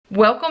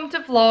Welcome to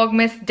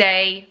Vlogmas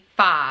Day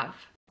 5.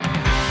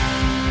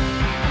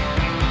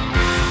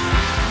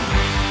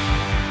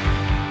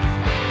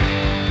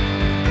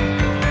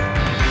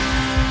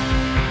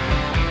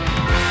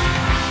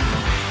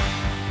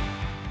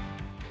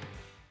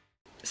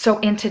 So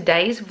in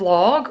today's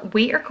vlog,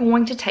 we are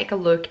going to take a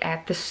look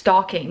at the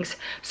stockings.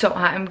 So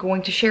I am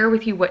going to share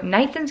with you what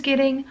Nathan's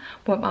getting,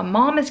 what my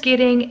mom is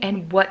getting,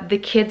 and what the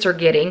kids are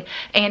getting.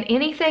 And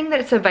anything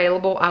that's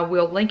available, I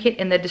will link it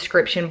in the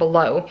description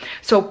below.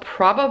 So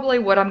probably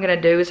what I'm gonna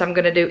do is I'm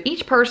gonna do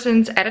each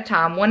person's at a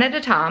time, one at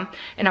a time,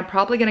 and I'm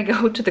probably gonna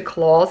go to the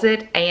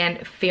closet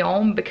and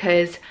film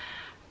because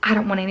I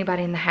don't want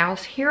anybody in the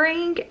house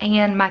hearing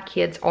and my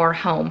kids are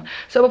home.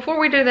 So before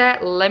we do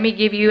that, let me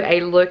give you a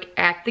look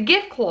at the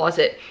gift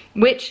closet,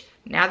 which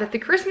now that the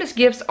Christmas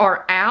gifts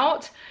are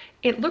out,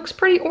 it looks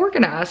pretty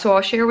organized. So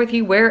I'll share with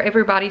you where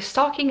everybody's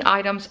stocking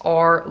items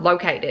are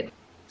located.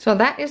 So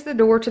that is the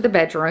door to the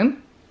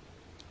bedroom.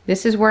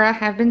 This is where I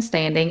have been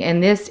standing,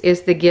 and this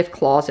is the gift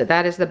closet.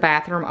 That is the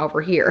bathroom over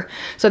here.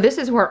 So this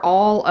is where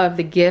all of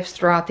the gifts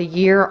throughout the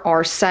year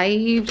are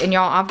saved. And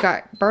y'all, I've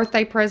got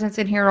birthday presents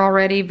in here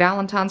already,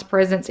 Valentine's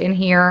presents in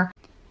here.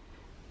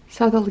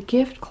 So the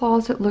gift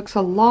closet looks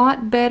a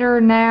lot better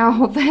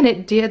now than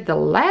it did the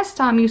last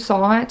time you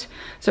saw it.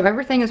 So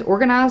everything is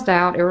organized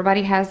out.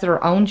 Everybody has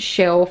their own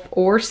shelf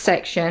or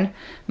section,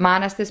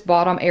 minus this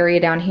bottom area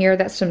down here.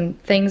 That's some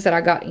things that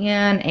I got in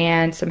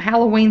and some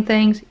Halloween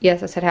things.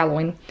 Yes, I said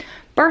Halloween.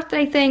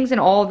 Birthday things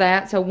and all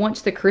that. So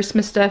once the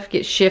Christmas stuff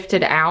gets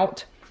shifted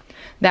out,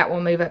 that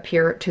will move up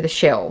here to the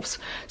shelves.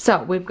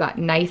 So we've got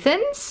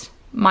Nathan's,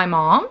 my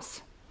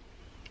mom's,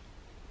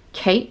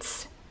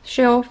 Kate's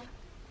shelf,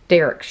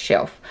 Derek's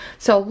shelf.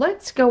 So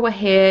let's go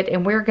ahead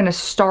and we're going to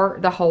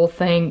start the whole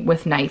thing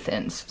with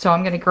Nathan's. So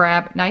I'm going to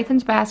grab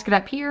Nathan's basket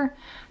up here,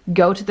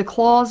 go to the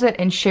closet,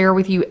 and share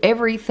with you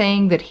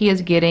everything that he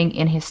is getting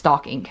in his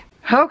stocking.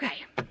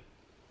 Okay.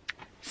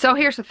 So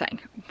here's the thing.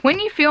 When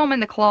you film in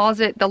the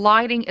closet, the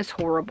lighting is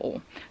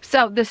horrible.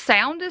 So the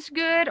sound is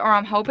good, or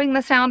I'm hoping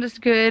the sound is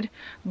good,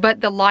 but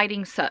the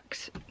lighting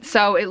sucks.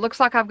 So it looks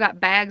like I've got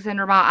bags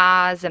under my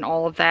eyes and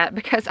all of that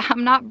because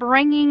I'm not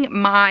bringing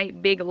my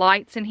big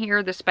lights in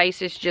here. The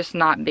space is just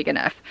not big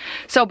enough.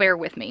 So bear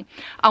with me.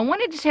 I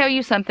wanted to tell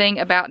you something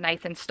about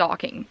Nathan's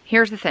stocking.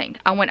 Here's the thing.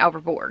 I went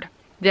overboard.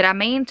 Did I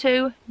mean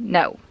to?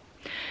 No.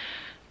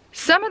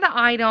 Some of the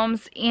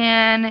items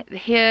in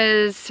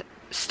his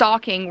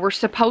stocking were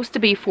supposed to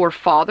be for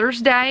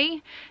Father's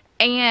Day,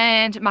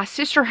 and my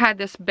sister had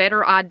this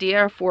better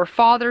idea for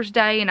Father's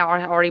Day, and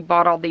I already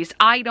bought all these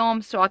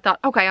items, so I thought,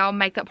 okay, I'll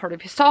make that part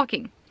of his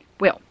stocking.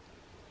 Well,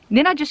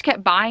 then I just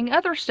kept buying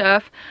other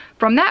stuff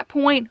from that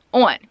point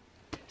on.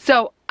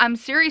 So I'm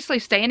seriously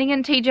standing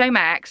in TJ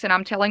Maxx and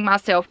I'm telling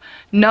myself,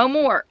 no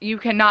more. You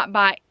cannot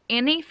buy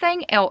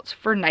anything else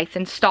for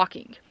Nathan's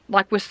stocking.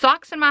 Like with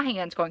socks in my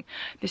hands going,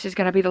 this is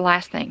going to be the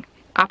last thing.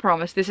 I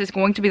promise this is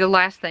going to be the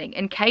last thing.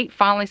 And Kate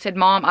finally said,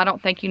 Mom, I don't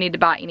think you need to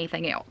buy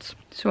anything else.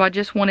 So I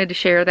just wanted to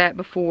share that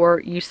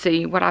before you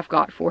see what I've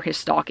got for his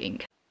stocking.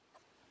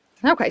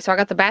 Okay, so I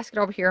got the basket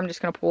over here. I'm just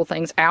going to pull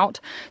things out.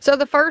 So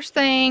the first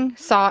thing,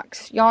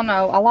 socks. Y'all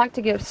know I like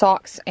to give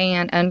socks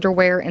and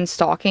underwear in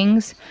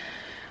stockings.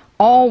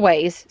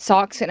 Always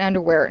socks and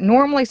underwear.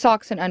 Normally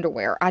socks and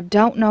underwear. I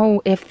don't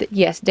know if,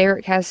 yes,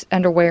 Derek has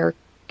underwear.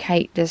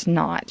 Kate does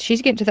not.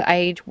 She's getting to the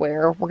age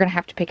where we're going to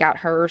have to pick out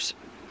hers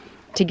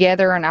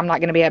together, and I'm not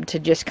going to be able to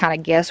just kind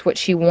of guess what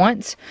she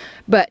wants,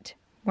 but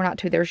we're not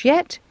to theirs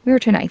yet. We're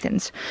to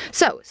Nathan's.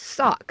 So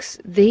socks,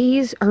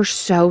 these are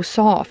so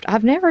soft.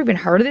 I've never even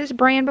heard of this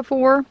brand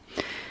before.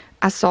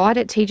 I saw it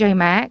at TJ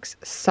Maxx.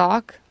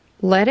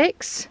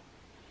 Sockletics.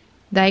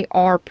 They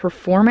are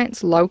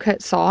performance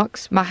low-cut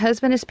socks. My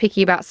husband is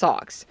picky about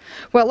socks.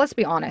 Well, let's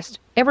be honest.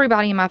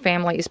 Everybody in my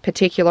family is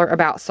particular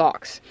about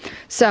socks.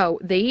 So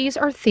these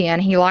are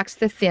thin. He likes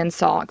the thin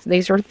socks.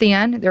 These are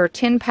thin. They're a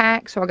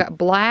 10-pack. So I got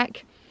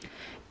black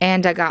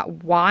and I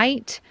got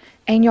white.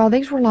 And y'all,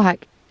 these were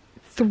like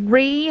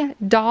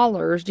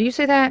 $3. Do you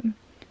see that?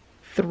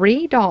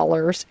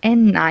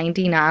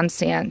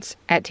 $3.99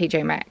 at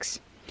TJ Maxx.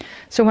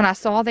 So when I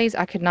saw these,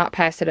 I could not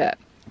pass it up.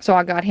 So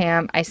I got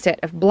him a set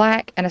of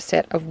black and a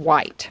set of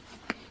white.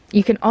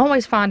 You can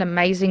always find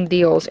amazing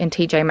deals in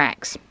TJ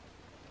Maxx.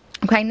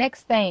 Okay,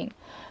 next thing.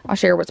 I'll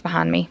share what's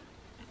behind me.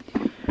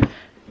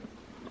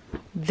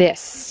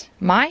 This.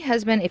 My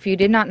husband, if you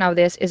did not know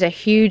this, is a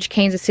huge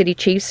Kansas City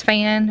Chiefs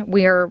fan.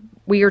 We are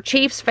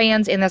Chiefs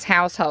fans in this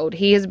household.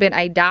 He has been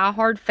a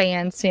diehard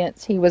fan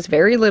since he was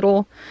very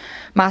little.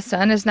 My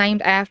son is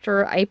named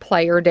after a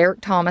player,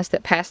 Derek Thomas,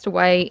 that passed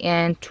away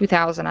in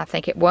 2000, I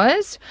think it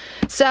was.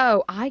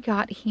 So I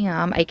got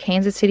him a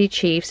Kansas City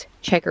Chiefs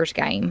checkers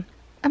game.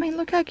 I mean,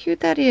 look how cute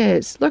that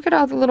is. Look at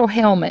all the little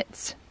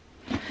helmets.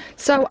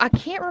 So I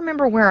can't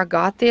remember where I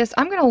got this.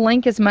 I'm going to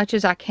link as much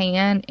as I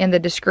can in the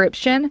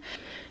description.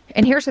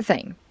 And here's the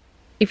thing.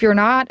 If you're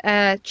not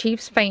a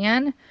Chiefs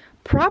fan,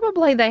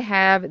 probably they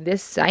have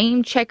this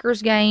same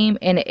checkers game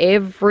in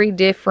every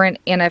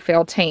different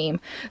NFL team.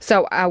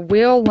 So I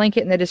will link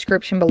it in the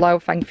description below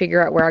if I can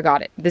figure out where I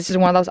got it. This is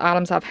one of those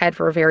items I've had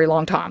for a very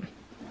long time.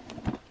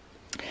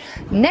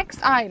 Next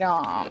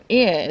item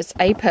is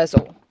a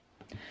puzzle.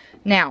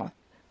 Now,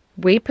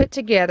 we put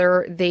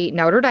together the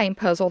Notre Dame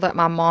puzzle that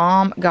my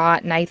mom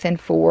got Nathan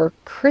for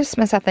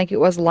Christmas, I think it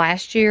was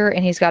last year,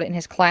 and he's got it in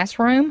his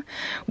classroom.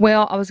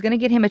 Well, I was going to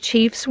get him a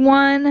Chiefs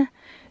one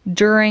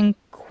during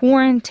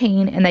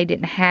quarantine, and they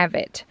didn't have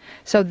it.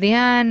 So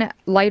then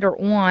later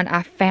on,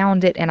 I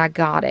found it and I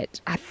got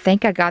it. I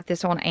think I got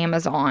this on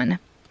Amazon.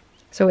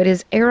 So it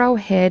is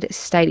Arrowhead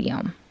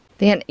Stadium.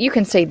 Then you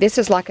can see this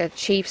is like a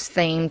Chiefs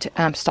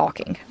themed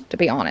stocking, to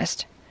be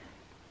honest.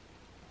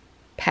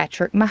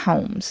 Patrick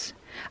Mahomes.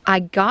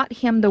 I got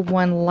him the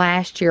one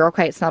last year.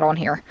 Okay, it's not on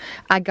here.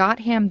 I got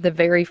him the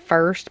very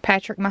first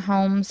Patrick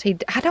Mahomes.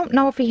 I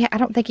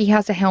don't think he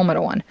has a helmet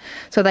on.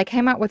 So they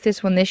came out with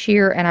this one this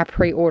year, and I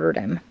pre-ordered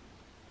him.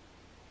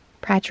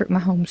 Patrick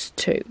Mahomes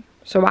 2.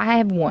 So I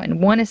have one.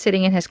 One is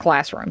sitting in his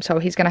classroom, so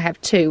he's going to have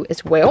 2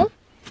 as well.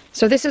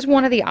 So this is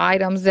one of the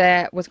items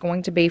that was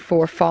going to be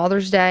for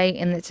Father's Day,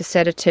 and it's a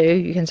set of 2.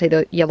 You can see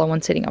the yellow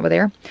one sitting over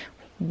there.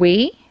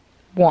 We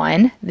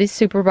won the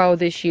Super Bowl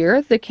this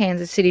year. The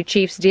Kansas City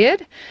Chiefs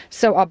did.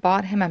 So I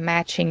bought him a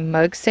matching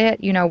mug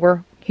set. You know,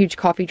 we're huge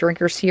coffee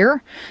drinkers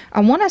here. I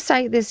want to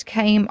say this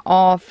came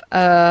off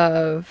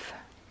of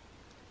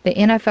the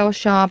NFL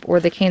shop or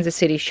the Kansas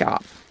City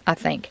shop, I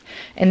think.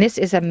 And this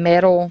is a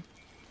metal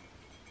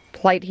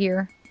plate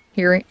here.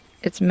 Here,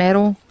 it's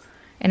metal.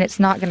 And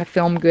it's not going to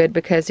film good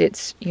because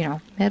it's, you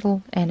know,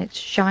 metal and it's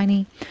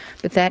shiny.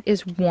 But that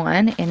is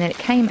one. And it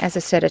came as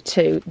a set of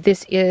 2.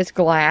 This is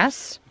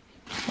glass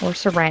or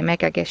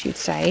ceramic, I guess you'd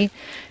say.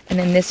 And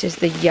then this is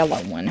the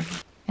yellow one.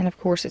 And of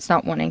course, it's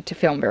not wanting to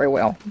film very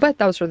well. But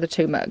those are the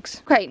 2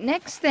 mugs. Okay,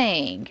 next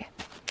thing.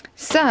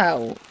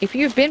 So, if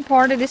you've been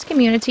part of this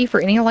community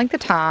for any length of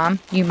time,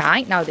 you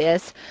might know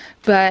this.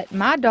 But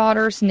my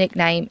daughter's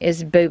nickname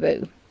is Boo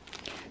Boo.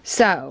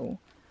 So,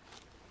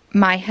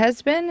 my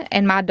husband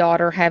and my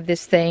daughter have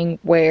this thing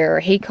where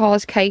he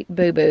calls Kate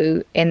Boo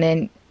Boo, and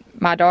then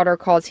my daughter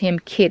calls him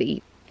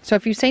Kitty. So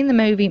if you've seen the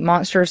movie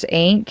Monsters,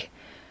 Inc.,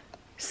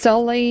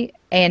 Sully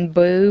and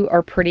Boo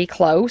are pretty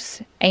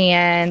close,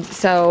 and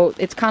so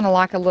it's kind of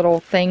like a little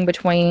thing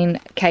between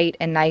Kate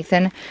and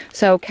Nathan.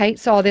 So Kate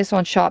saw this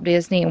on Shop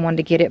Disney and wanted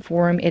to get it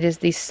for him. It is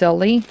the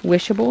Sully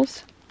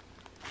Wishables.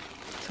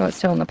 So it's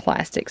still in the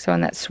plastic, so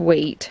isn't that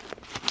sweet?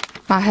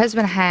 My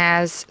husband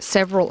has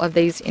several of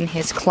these in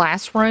his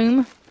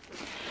classroom.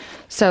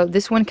 So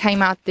this one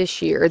came out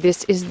this year.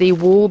 This is the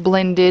wool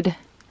blended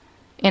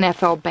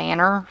NFL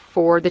banner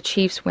for the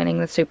Chiefs winning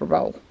the Super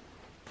Bowl.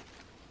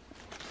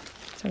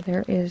 So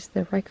there is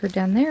the record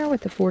down there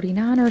with the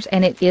 49ers,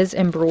 and it is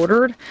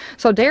embroidered.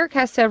 So Derek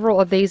has several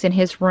of these in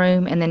his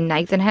room, and then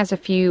Nathan has a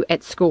few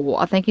at school.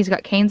 I think he's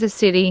got Kansas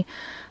City.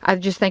 I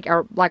just think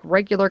a like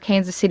regular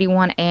Kansas City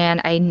one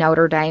and a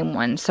Notre Dame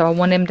one. So I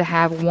want him to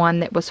have one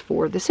that was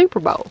for the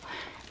Super Bowl.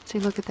 See,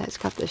 look at that. It's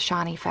got the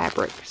shiny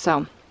fabric.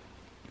 So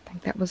I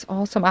think that was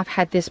awesome. I've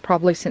had this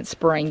probably since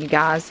spring, you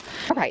guys.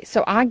 Okay,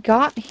 so I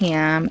got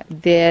him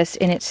this,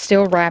 and it's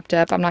still wrapped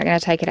up. I'm not going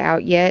to take it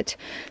out yet.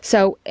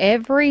 So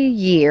every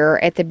year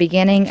at the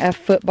beginning of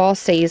football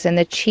season,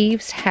 the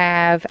Chiefs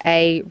have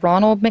a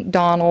Ronald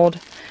McDonald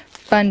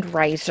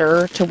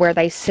fundraiser to where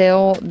they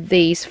sell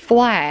these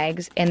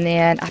flags, and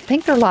then I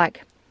think they're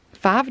like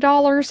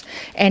 $5,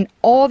 and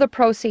all the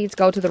proceeds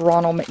go to the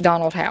Ronald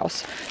McDonald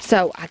House.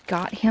 So I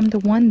got him the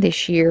one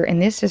this year,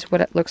 and this is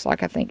what it looks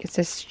like. I think it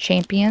says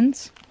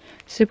Champions,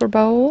 Super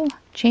Bowl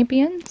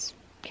Champions,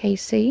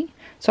 KC.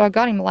 So I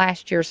got him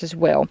last year's as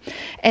well.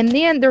 And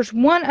then there's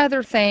one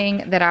other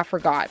thing that I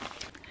forgot.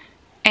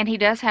 And he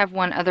does have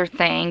one other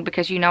thing,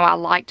 because you know I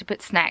like to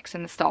put snacks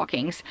in the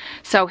stockings.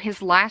 So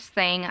his last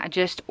thing I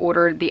just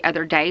ordered the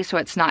other day, so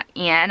it's not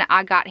in.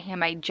 I got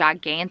him a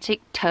gigantic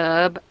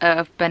tub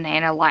of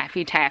banana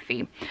Laffy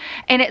Taffy.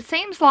 And it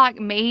seems like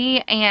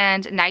me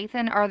and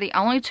Nathan are the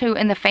only 2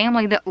 in the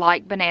family that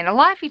like banana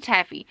Laffy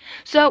Taffy.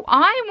 So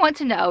I want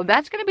to know,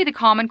 that's going to be the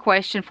common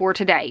question for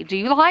today. Do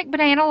you like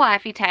banana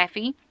Laffy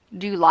Taffy?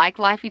 Do you like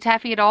Laffy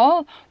Taffy at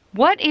all?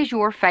 What is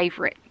your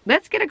favorite?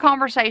 Let's get a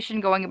conversation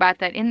going about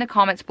that in the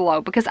comments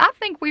below, because I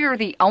think we are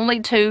the only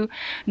 2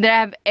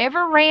 that I've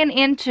ever ran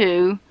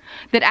into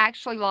that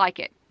actually like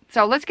it.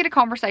 So let's get a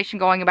conversation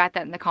going about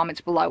that in the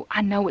comments below.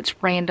 I know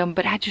it's random,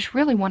 but I just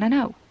really want to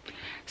know.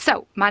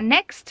 So my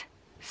next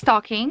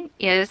stocking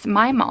is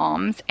my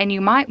mom's, and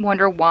you might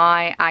wonder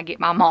why I get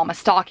my mom a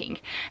stocking,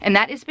 and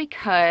that is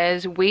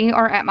because we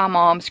are at my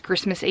mom's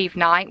Christmas Eve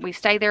night. We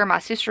stay there. My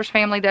sister's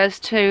family does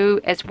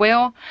too as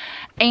well,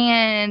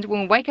 and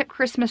when we wake up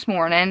Christmas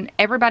morning,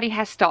 everybody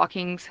has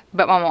stockings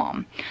but my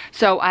mom.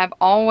 So I've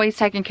always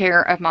taken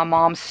care of my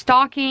mom's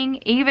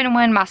stocking. Even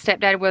when my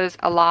stepdad was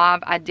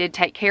alive, I did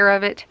take care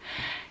of it.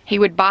 He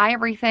would buy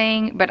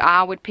everything, but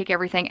I would pick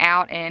everything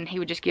out, and he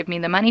would just give me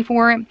the money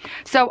for it.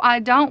 So I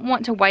don't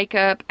want to wake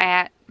up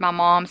at my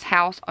mom's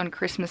house on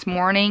Christmas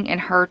morning and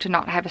her to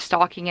not have a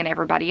stocking and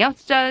everybody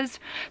else does.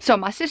 So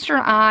my sister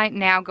and I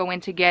now go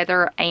in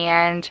together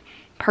and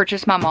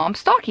purchase my mom's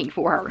stocking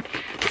for her.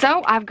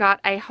 So I've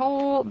got a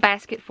whole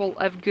basket full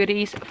of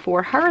goodies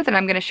for her that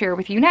I'm going to share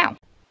with you now.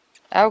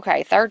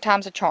 Okay, third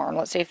time's a charm.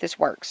 Let's see if this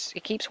works.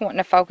 It keeps wanting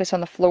to focus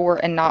on the floor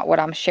and not what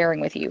I'm sharing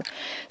with you.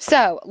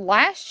 So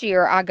last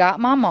year I got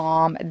my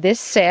mom this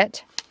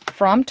set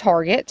from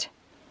Target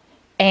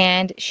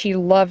and she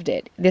loved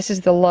it. This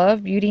is the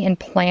Love, Beauty, and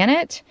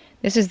Planet.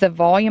 This is the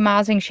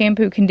volumizing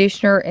shampoo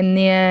conditioner, and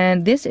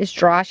then this is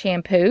dry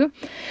shampoo.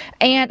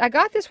 And I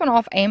got this one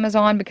off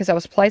Amazon because I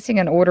was placing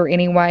an order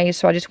anyway,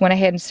 so I just went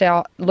ahead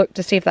and looked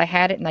to see if they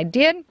had it, and they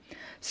did.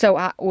 So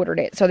I ordered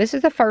it. So this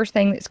is the first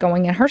thing that's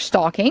going in her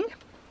stocking.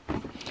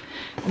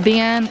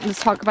 Then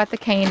let's talk about the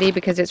candy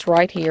because it's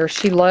right here.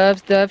 She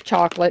loves Dove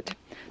chocolate,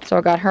 so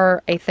I got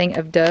her a thing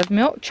of Dove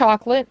milk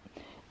chocolate.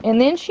 And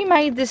then she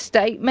made this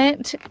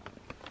statement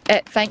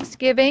at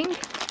Thanksgiving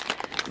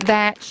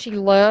that she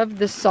loved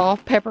the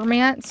soft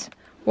peppermints.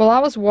 Well, I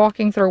was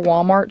walking through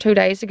Walmart 2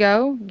 days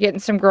ago getting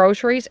some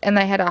groceries, and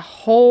they had a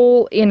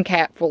whole end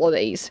cap full of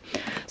these.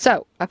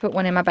 So I put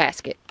one in my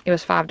basket. It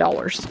was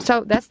 $5.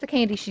 So that's the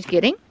candy she's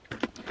getting.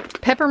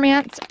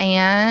 Peppermints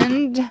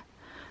and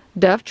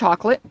Dove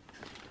chocolate.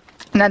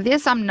 Now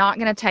this I'm not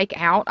going to take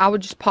out. I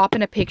would just pop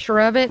in a picture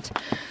of it.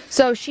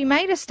 So she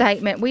made a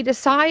statement. We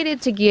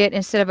decided to get,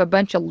 instead of a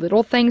bunch of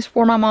little things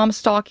for my mom's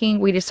stocking,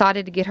 we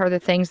decided to get her the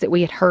things that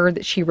we had heard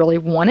that she really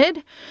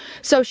wanted.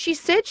 So she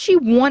said she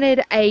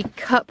wanted a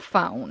cup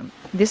phone.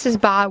 This is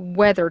by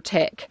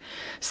WeatherTech.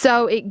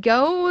 So it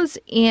goes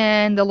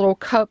in the little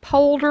cup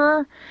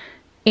holder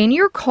in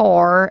your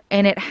car,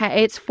 and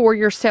it's for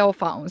your cell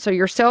phone. So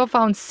your cell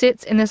phone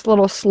sits in this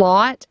little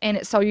slot,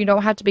 and so you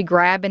don't have to be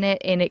grabbing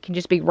it, and it can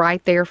just be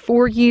right there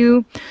for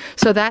you.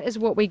 So that is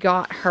what we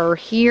got her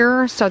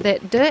here. So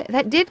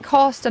that did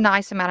cost a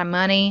nice amount of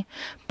money,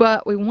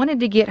 but we wanted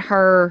to get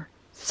her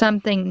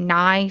something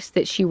nice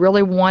that she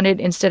really wanted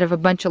instead of a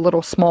bunch of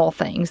little small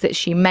things that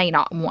she may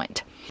not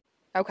want.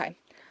 Okay.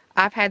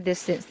 I've had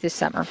this since this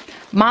summer.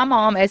 My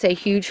mom is a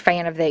huge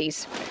fan of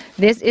these.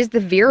 This is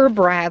the Vera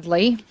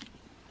Bradley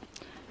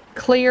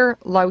clear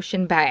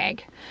lotion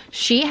bag.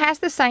 She has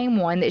the same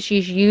one that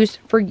she's used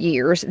for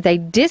years. They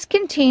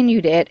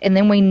discontinued it, and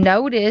then we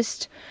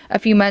noticed a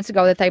few months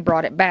ago that they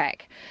brought it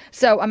back.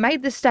 So I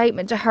made the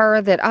statement to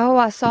her that, oh,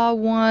 I saw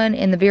one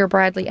in the Vera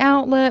Bradley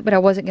outlet, but I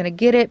wasn't going to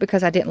get it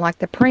because I didn't like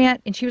the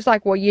print. And she was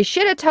like, well, you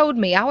should have told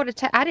me.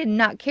 I did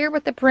not care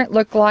what the print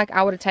looked like.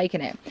 I would have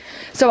taken it.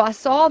 So I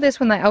saw this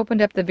when they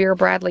opened up the Vera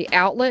Bradley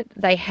outlet.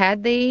 They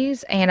had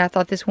these, and I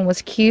thought this one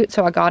was cute,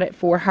 so I got it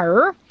for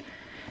her.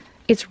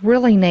 It's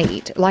really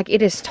neat. Like,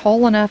 it is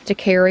tall enough to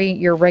carry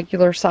your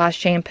regular size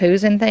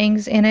shampoos and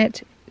things in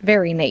it.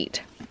 Very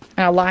neat.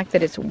 And I like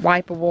that it's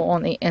wipeable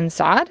on the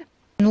inside.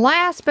 And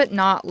last but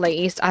not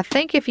least, I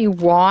think if you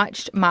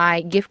watched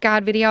my gift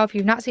guide video, if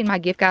you've not seen my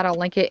gift guide, I'll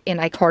link it in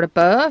a card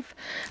above.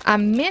 I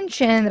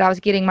mentioned that I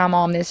was getting my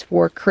mom this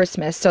for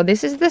Christmas. So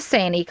this is the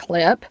Sani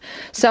clip.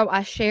 So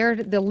I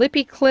shared the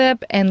lippy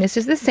clip, and this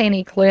is the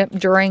Sani clip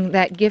during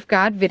that gift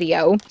guide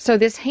video. So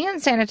this hand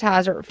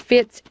sanitizer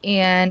fits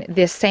in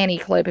this Sani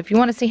clip. If you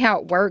want to see how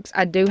it works,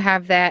 I do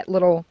have that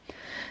little...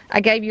 I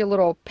gave you a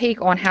little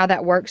peek on how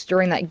that works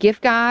during that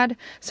gift guide.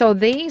 So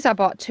these, I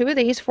bought 2 of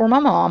these for my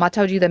mom. I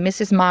told you the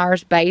Mrs.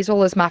 Myers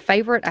Basil is my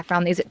favorite. I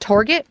found these at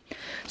Target.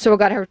 So I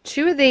got her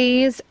 2 of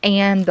these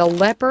and the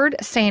leopard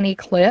Sani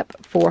clip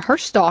for her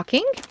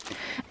stocking.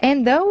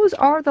 And those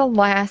are the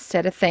last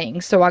set of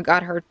things. So I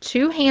got her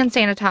 2 hand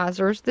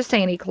sanitizers, the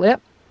Sani clip,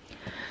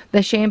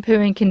 the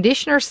shampoo and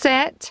conditioner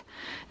set,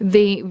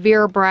 the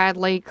Vera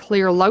Bradley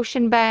clear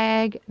lotion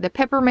bag, the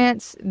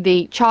peppermints,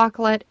 the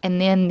chocolate, and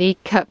then the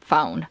cup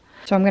phone.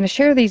 So I'm going to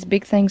share these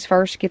big things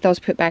first, get those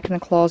put back in the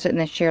closet, and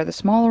then share the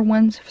smaller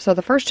ones. So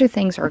the first 2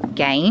 things are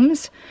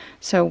games.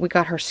 So we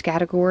got her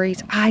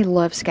Scattergories. I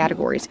love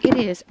Scattergories. It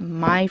is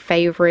my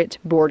favorite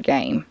board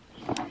game.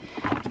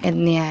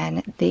 And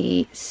then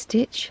the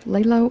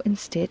Lilo and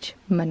Stitch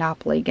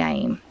Monopoly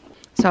game.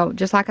 So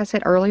just like I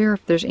said earlier,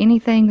 if there's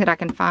anything that I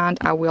can find,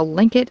 I will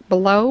link it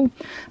below.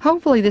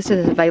 Hopefully this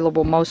is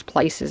available most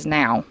places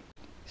now.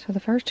 So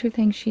the first 2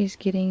 things she's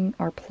getting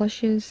are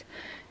plushes.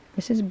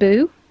 This is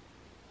Boo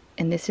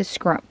and this is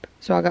Scrump.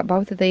 So I got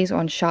both of these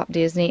on Shop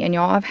Disney, and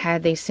y'all, I've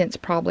had these since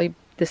probably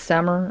the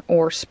summer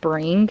or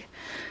spring.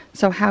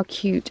 So how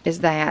cute is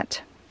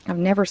that? I've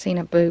never seen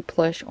a Boo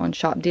plush on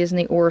Shop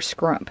Disney or a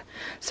Scrump.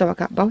 So I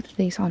got both of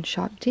these on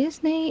Shop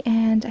Disney,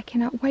 and I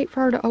cannot wait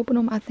for her to open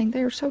them. I think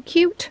they are so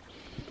cute.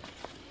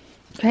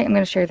 Okay, I'm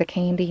going to share the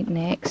candy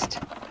next.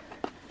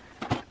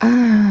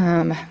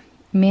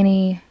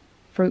 Mini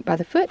Fruit by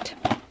the Foot.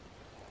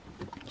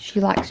 She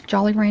likes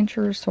Jolly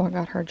Ranchers, so I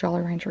got her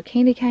Jolly Rancher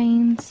candy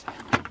canes.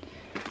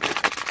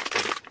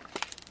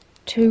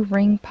 2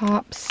 ring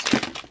pops.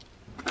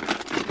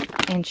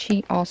 And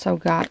she also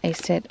got a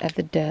set of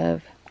the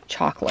Dove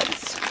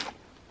chocolates.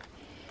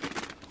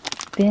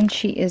 Then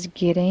she is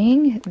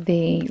getting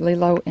the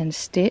Lilo and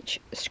Stitch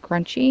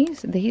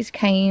scrunchies. These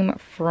came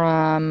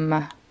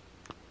from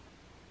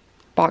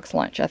Box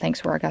Lunch, I think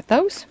is where I got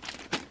those.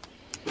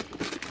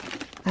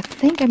 I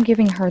think I'm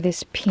giving her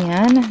this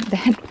pen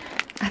that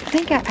I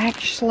think I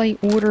actually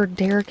ordered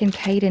Derek and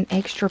Kate an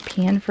extra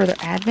pen for their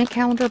advent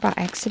calendar by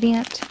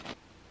accident.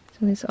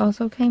 So this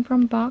also came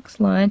from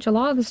Box Lunch. A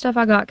lot of the stuff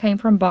I got came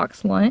from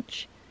Box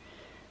Lunch.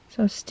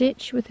 So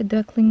Stitch with the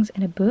ducklings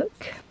and a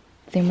book.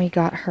 Then we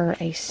got her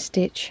a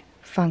Stitch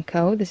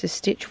Funko. This is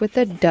Stitch with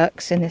the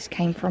ducks, and this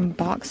came from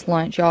Box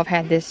Lunch. Y'all have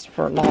had this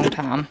for a long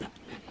time.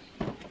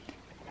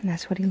 And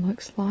that's what he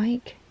looks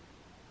like.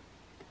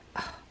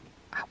 Oh,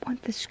 I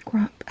want the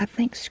Scrump. I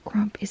think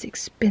Scrump is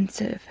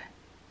expensive.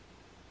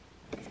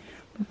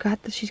 We've got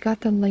she's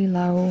got the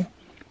Lilo.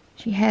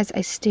 She has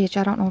a Stitch.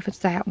 I don't know if it's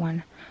that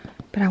one.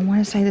 But I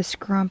want to say the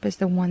Scrump is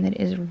the one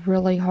that is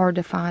really hard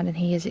to find, and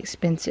he is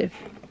expensive.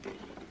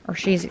 Or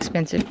she's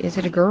expensive. Is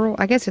it a girl?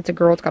 I guess it's a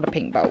girl. It's got a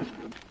pink bow.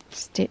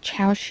 Stitch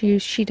house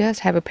shoes. She does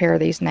have a pair of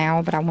these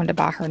now, but I wanted to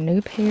buy her a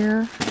new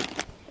pair.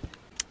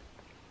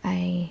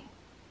 A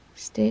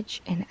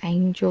Stitch and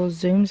Angel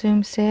Zoom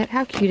Zoom set.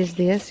 How cute is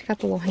this? Got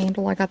the little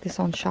handle. I got this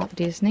on Shop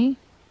Disney.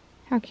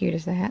 How cute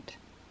is that?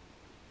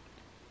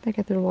 They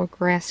got their little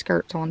grass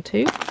skirts on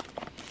too.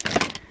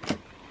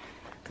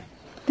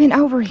 Then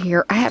over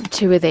here, I have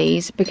two of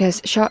these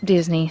because Shop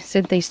Disney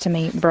sent these to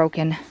me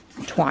broken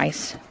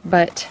twice,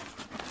 but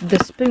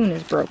the spoon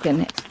is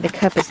broken. The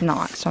cup is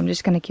not, so I'm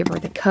just going to give her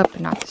the cup,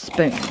 not the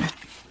spoon.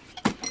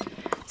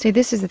 See,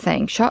 this is the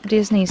thing. Shop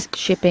Disney's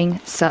shipping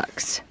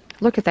sucks.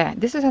 Look at that.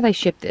 This is how they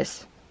ship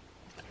this.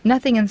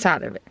 Nothing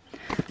inside of it.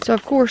 So,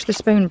 of course, the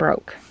spoon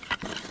broke.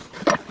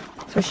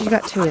 So, she's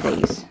got two of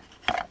these.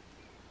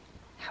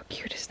 How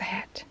cute is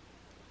that?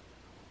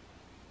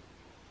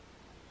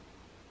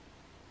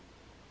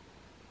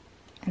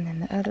 And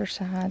then the other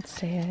side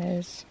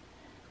says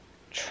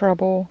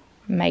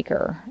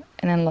Troublemaker.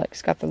 And then look,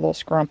 it's got the little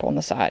scrump on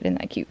the side. Isn't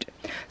that cute?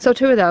 So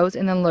two of those.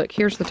 And then look,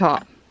 here's the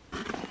top.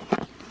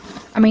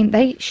 I mean,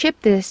 they ship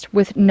this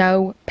with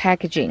no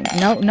packaging.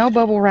 No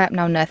bubble wrap,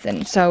 no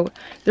nothing. So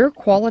their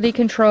quality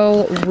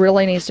control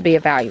really needs to be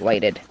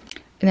evaluated.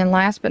 And then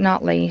last but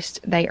not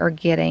least, they are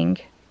getting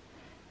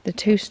the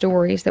 2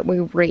 stories that we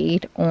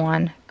read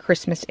on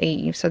Christmas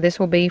Eve. So this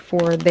will be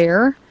for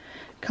their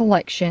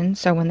collection.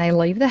 So when they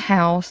leave the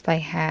house, they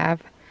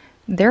have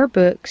their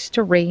books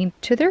to read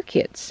to their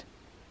kids.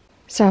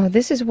 So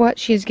this is what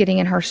she's getting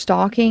in her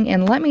stocking.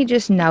 And let me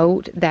just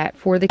note that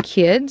for the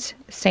kids,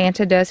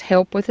 Santa does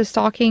help with the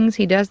stockings.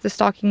 He does the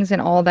stockings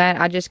and all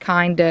that. I just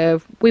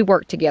we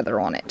work together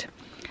on it.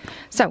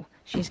 So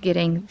she's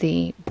getting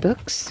the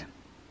books.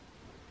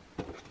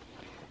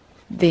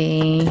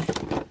 Okay,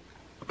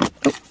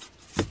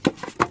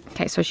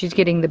 so she's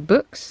getting the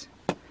books.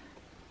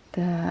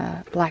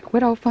 The Black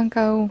Widow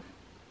Funko.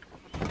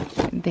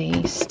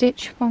 The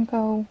Stitch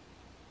Funko.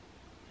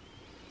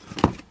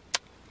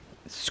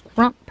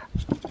 Scrump,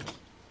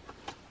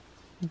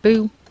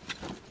 Boo,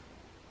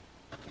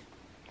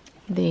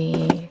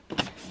 the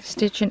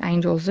Stitch and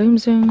Angel Zoom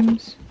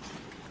Zooms,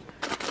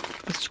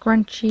 the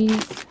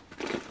scrunchies,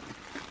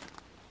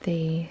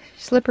 the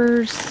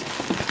slippers,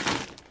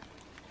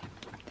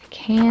 the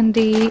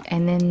candy,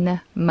 and then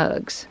the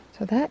mugs.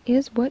 So that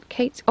is what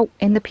Kate's, oh,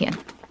 and the pen.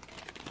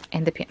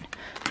 And the pen.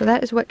 So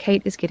that is what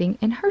Kate is getting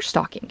in her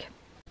stocking.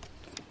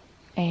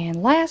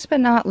 And last but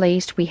not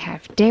least, we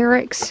have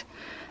Derek's.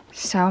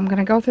 So I'm going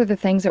to go through the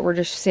things that were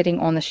just sitting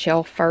on the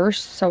shelf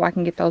first so I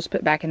can get those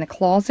put back in the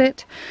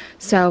closet.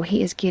 So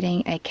he is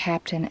getting a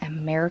Captain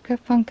America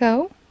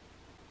Funko.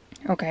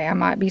 Okay, I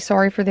might be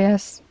sorry for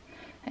this.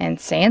 And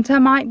Santa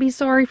might be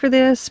sorry for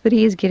this, but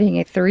he is getting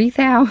a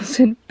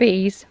 3,000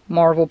 piece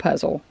Marvel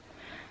puzzle.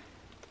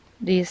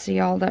 Do you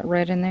see all that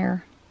red in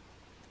there?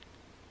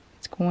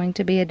 It's going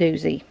to be a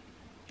doozy.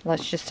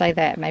 Let's just say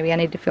that. Maybe I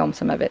need to film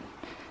some of it.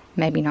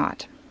 Maybe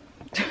not.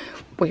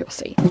 We'll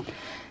see.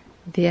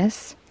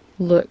 This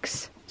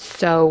looks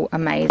so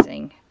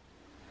amazing.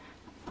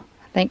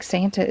 I think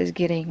Santa is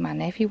getting my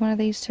nephew one of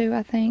these too,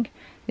 I think.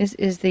 This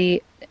is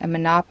the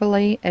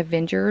Monopoly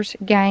Avengers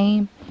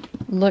game.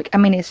 Look, I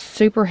mean, it's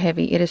super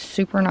heavy. It is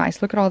super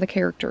nice. Look at all the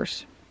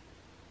characters.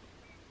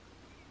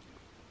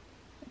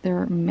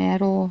 They're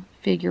metal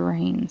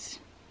figurines.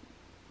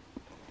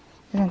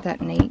 Isn't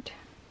that neat?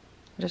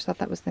 I just thought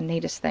that was the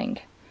neatest thing.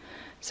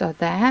 So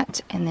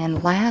that, and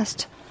then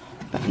last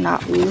but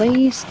not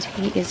least,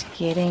 he is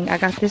getting, I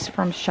got this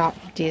from Shop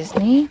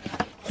Disney.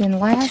 Then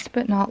last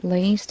but not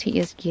least, he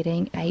is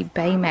getting a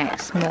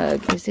Baymax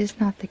mug. Is this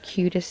not the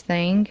cutest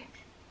thing?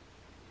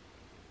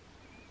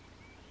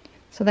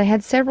 So they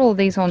had several of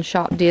these on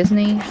Shop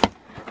Disney.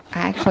 I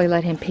actually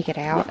let him pick it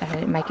out. I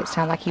didn't make it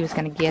sound like he was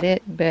going to get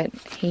it, but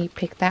he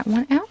picked that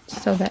one out.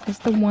 So that is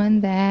the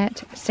one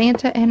that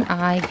Santa and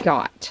I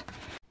got.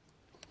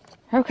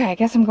 Okay, I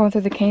guess I'm going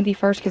through the candy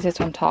first because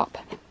it's on top.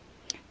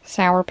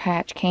 Sour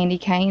Patch candy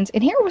canes.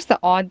 And here was the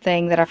odd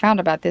thing that I found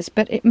about this,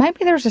 but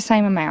maybe there's the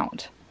same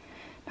amount.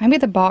 Maybe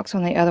the box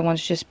on the other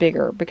one's just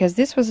bigger, because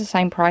this was the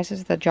same price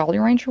as the Jolly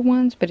Rancher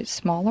ones, but it's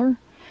smaller.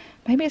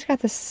 Maybe it's got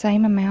the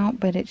same amount,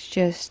 but it's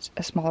just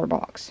a smaller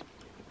box.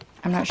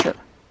 I'm not sure.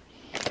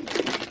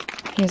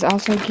 He's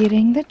also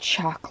getting the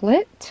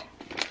chocolate,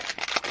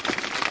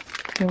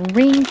 the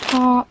ring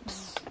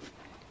pops,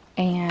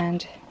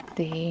 and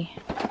the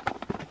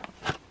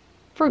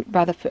fruit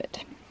by the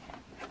foot.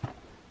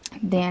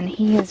 Then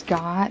he has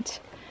got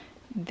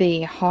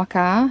the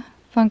Hawkeye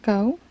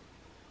Funko.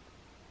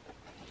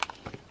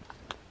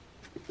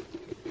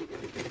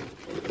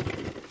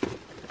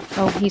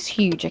 Oh, he's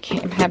huge.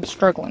 I'm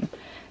struggling.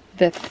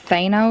 The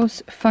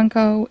Thanos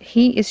Funko.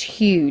 He is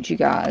huge, you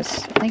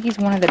guys. I think he's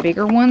one of the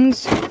bigger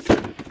ones.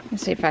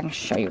 Let's see if I can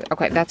show you.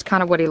 Okay, that's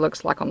kind of what he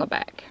looks like on the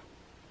back.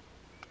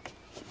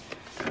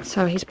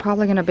 So he's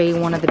probably going to be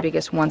one of the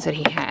biggest ones that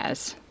he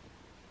has.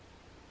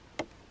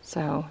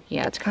 So,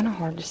 yeah, it's kind of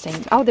hard to see.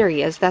 Oh, there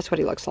he is. That's what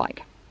he looks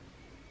like.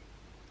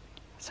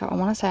 So, I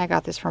want to say I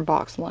got this from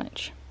Box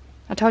Lunch.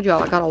 I told you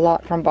all I got a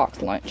lot from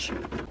Box Lunch.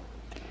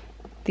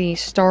 The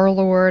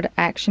Star-Lord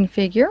action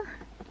figure.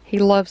 He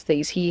loves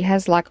these. He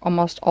has like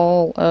almost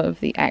all of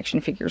the action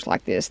figures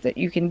like this that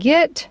you can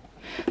get.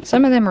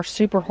 Some of them are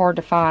super hard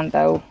to find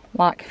though.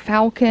 Like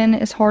Falcon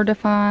is hard to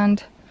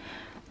find.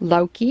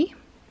 Loki.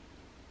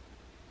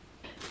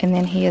 And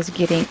then he is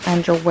getting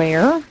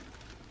underwear.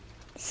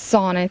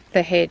 Sonic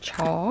the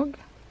Hedgehog.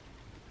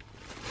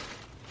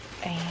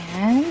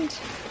 And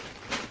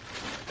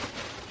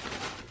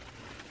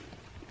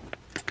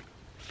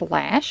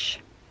Flash.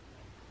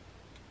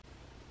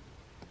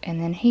 And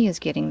then he is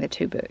getting the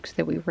 2 books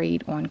that we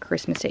read on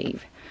Christmas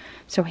Eve.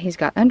 So he's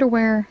got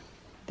underwear,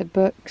 the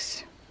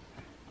books,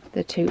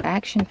 the 2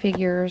 action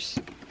figures,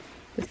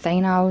 the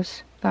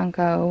Thanos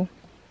Funko,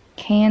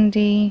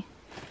 Candy,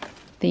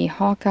 the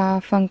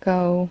Hawkeye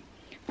Funko.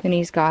 Then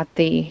he's got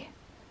the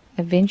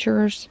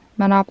Avengers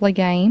Monopoly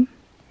game,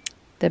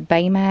 the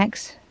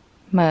Baymax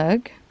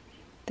mug,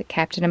 the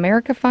Captain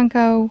America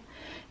Funko,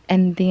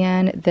 and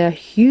then the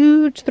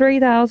huge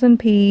 3,000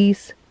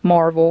 piece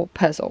Marvel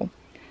puzzle.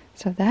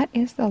 So that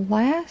is the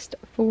last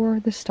for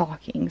the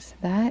stockings.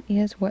 That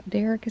is what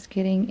Derek is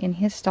getting in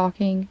his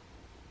stocking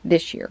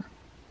this year.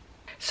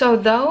 So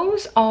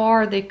those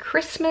are the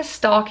Christmas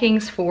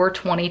stockings for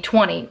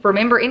 2020.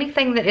 Remember,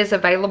 anything that is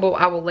available,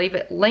 I will leave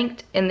it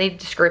linked in the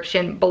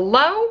description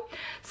below.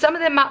 Some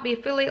of them might be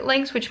affiliate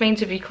links, which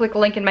means if you click a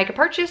link and make a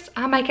purchase,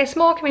 I make a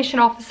small commission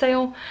off the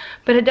sale,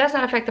 but it does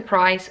not affect the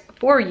price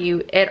for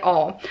you at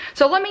all.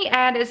 So let me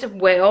add as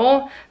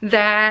well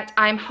that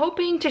I'm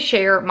hoping to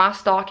share my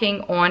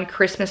stocking on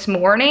Christmas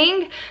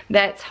morning.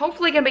 That's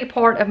hopefully going to be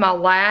part of my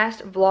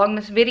last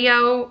Vlogmas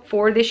video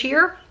for this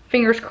year.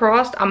 Fingers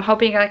crossed. I'm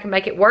hoping I can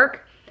make it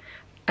work.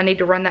 I need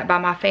to run that by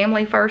my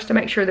family first to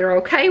make sure they're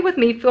okay with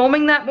me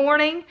filming that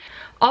morning.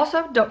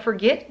 Also, don't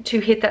forget to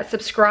hit that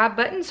subscribe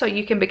button so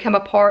you can become a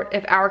part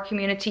of our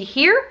community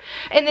here.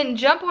 And then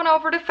jump on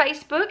over to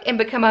Facebook and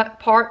become a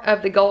part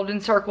of the Golden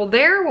Circle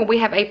there, where we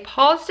have a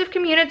positive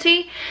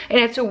community. And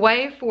it's a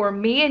way for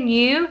me and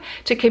you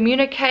to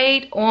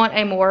communicate on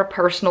a more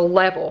personal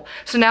level.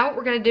 So now what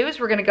we're going to do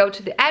is we're going to go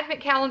to the Advent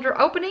calendar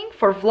opening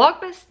for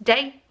Vlogmas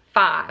Day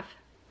 5.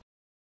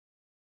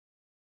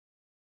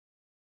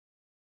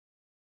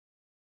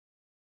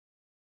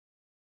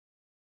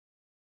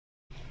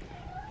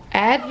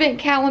 Advent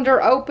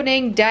calendar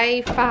opening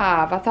day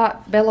 5. I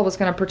thought Bella was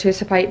going to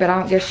participate, but I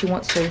don't guess she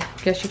wants to.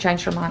 Guess she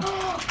changed her mind.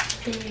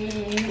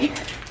 Okay,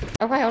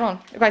 hold on.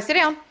 Okay, sit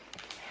down.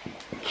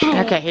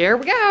 Okay, here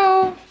we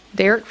go.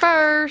 Derek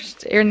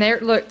first. And there,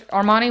 look,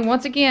 Armani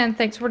once again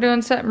thinks we're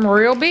doing something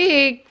real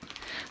big.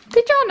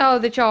 Did y'all know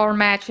that y'all are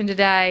matching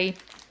today?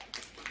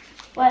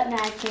 What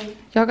matching?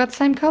 Y'all got the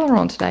same color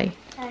on today.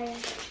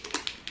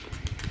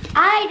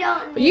 I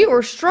don't know. You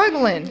are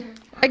struggling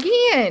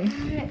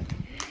again.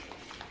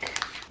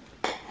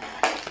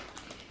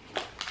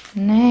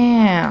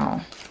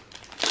 Now,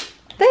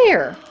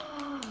 there.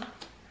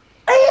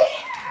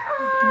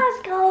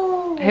 Let's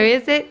go. Who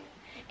is it?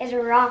 It's a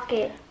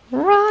rocket.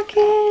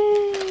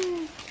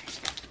 Rocket.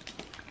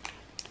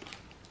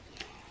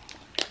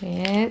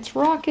 It's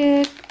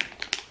Rocket.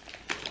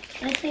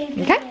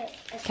 Okay.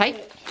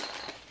 Okay.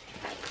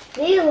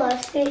 Do you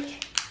love Stitch?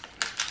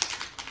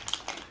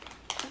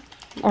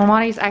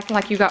 Armani's acting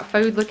like you got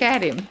food. Look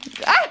at him.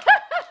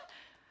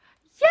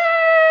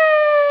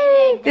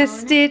 Yay! The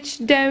Stitch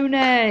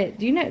donut.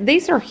 Do you know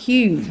these are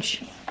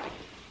huge?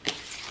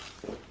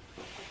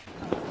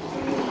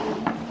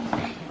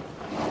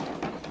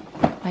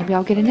 Maybe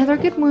I'll get another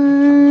good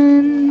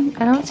one.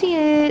 I don't see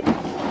it.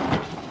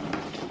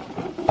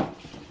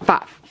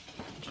 5.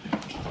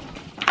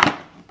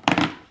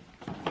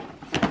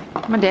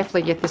 I'm gonna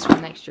definitely get this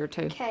one next year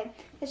too. Okay.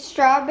 The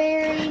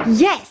strawberry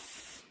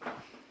Yes.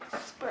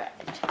 spread.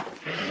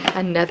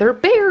 Another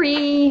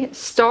berry.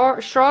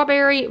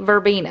 Strawberry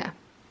verbena.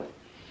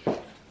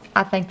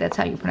 I think that's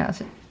how you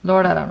pronounce it.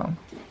 Lord, I don't know.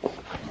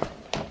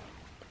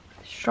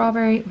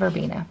 Strawberry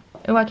verbena.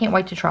 Oh, I can't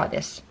wait to try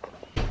this.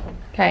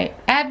 Okay,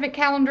 Advent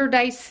calendar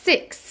day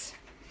 6.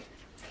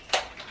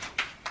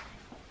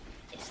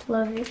 It's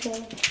lovely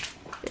thing.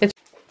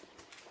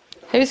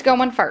 Who's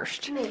going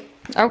first? Me.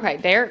 Okay,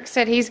 Derek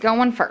said he's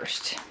going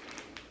first.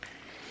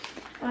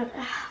 You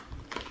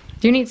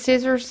Do you need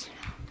scissors?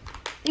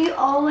 You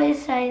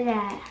always say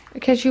that.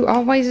 Because you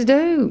always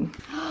do.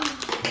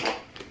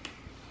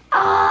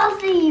 Oh,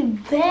 the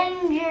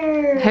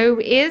Avenger. Who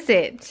is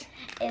it?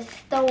 It's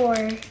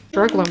Thor.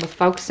 Struggling with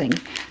focusing.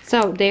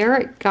 So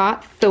Derek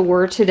got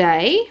Thor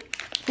today.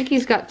 I think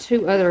he's got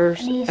 2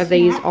 others of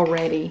these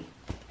already.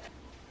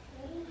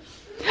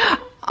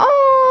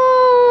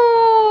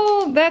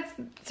 Oh,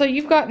 so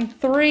you've gotten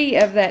 3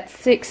 of that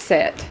 6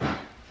 set.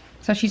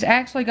 So she's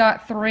actually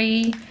got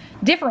 3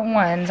 different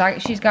ones.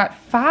 She's got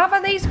 5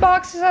 of these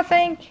boxes, I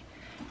think.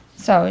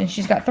 So, and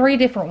she's got 3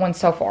 different ones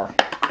so far.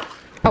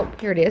 Oh,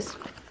 here it is.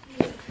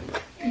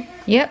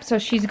 Yep, so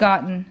she's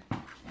gotten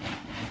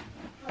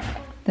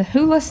the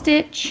Hula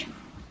Stitch,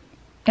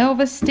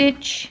 Elvis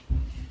Stitch,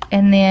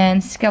 and then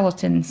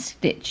Skeleton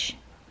Stitch.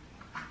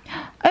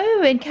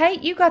 Oh, and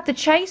Kate, you got the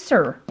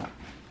Chaser.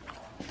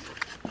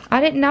 I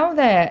didn't know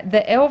that.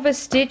 The Elvis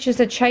Stitch is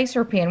a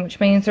chaser pin, which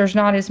means there's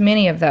not as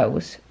many of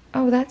those.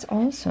 Oh, that's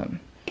awesome.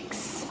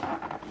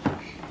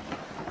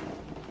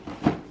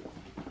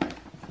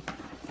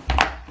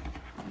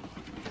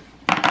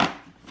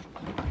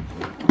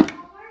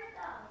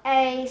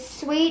 A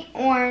sweet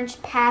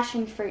orange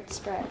passion fruit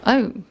spread.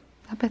 Oh,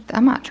 I bet I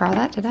might try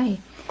that today.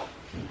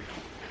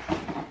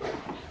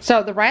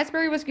 So the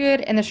raspberry was good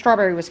and the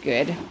strawberry was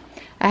good.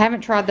 I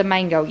haven't tried the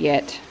mango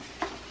yet.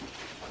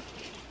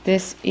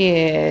 This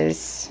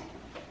is...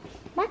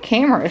 My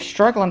camera is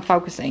struggling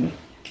focusing.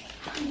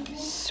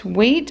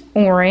 Sweet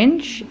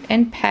orange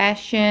and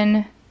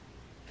passion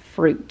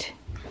fruit.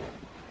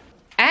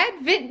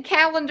 Advent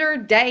calendar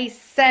day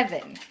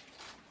 7.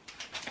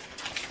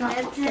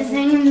 It's a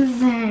zoom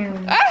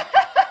zoom.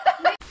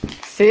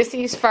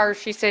 Sissy's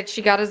first. She said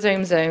she got a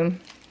zoom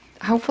zoom.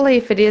 Hopefully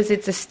if it is,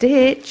 it's a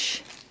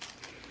stitch.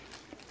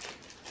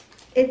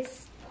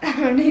 It's, I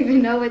don't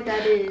even know what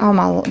that is. Oh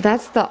my,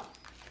 that's the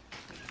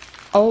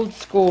old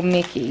school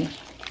Mickey.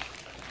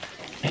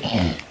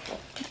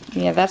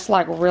 Yeah, that's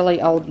like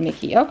really old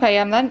Mickey.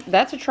 Okay,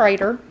 that's a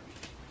trader.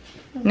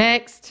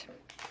 Next.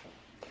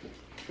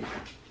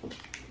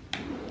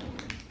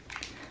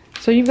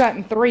 So you've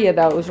gotten 3 of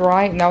those,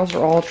 right? And those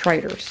are all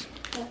traders.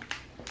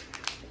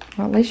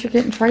 Well, at least you're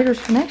getting traders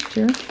for next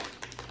year.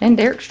 And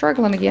Derek's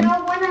struggling again.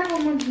 No, one of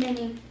them was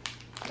mini.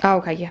 Oh,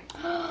 okay, yeah.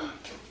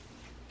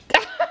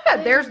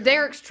 There's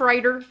Derek's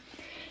trader.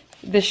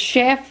 The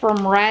chef from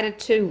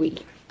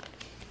Ratatouille.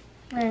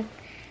 I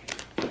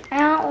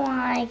don't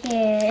like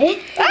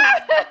it.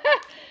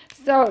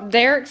 So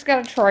Derek's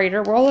got a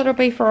trader. Well, it'll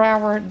be for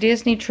our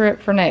Disney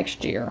trip for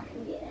next year.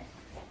 Yes.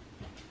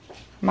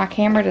 My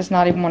camera does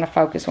not even want to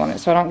focus on it,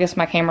 so I don't guess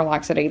my camera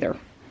likes it either.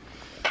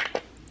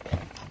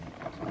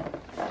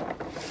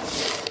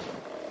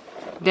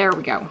 There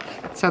we go.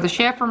 So the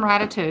chef from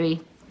Ratatouille.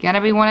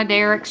 Gonna be one of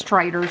Derek's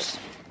traders.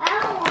 I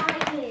don't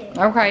like it.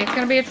 Okay, it's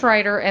gonna be a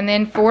trader, and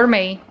then for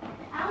me.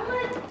 I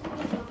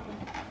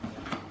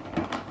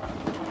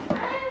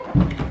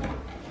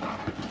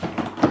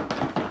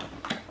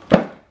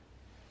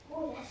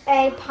want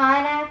a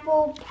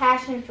pineapple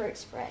passion fruit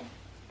spread.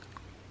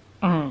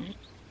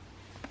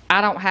 I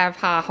don't have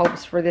high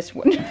hopes for this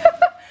one.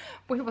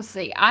 We will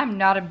see. I'm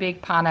not a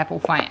big pineapple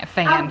fan.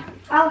 I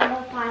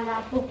love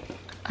pineapple.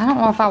 I don't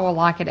know if I will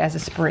like it as a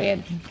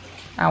spread.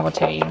 I will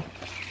tell you.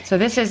 So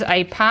this is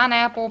a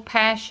pineapple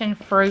passion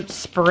fruit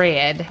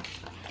spread.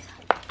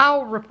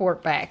 I'll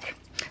report back.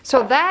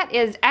 So that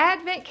is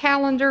Advent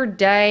calendar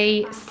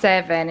day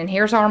 7. And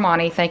here's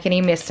Armani thinking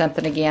he missed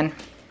something again.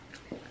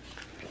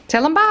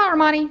 Tell him bye,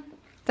 Armani.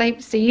 Say,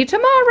 see you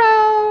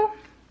tomorrow.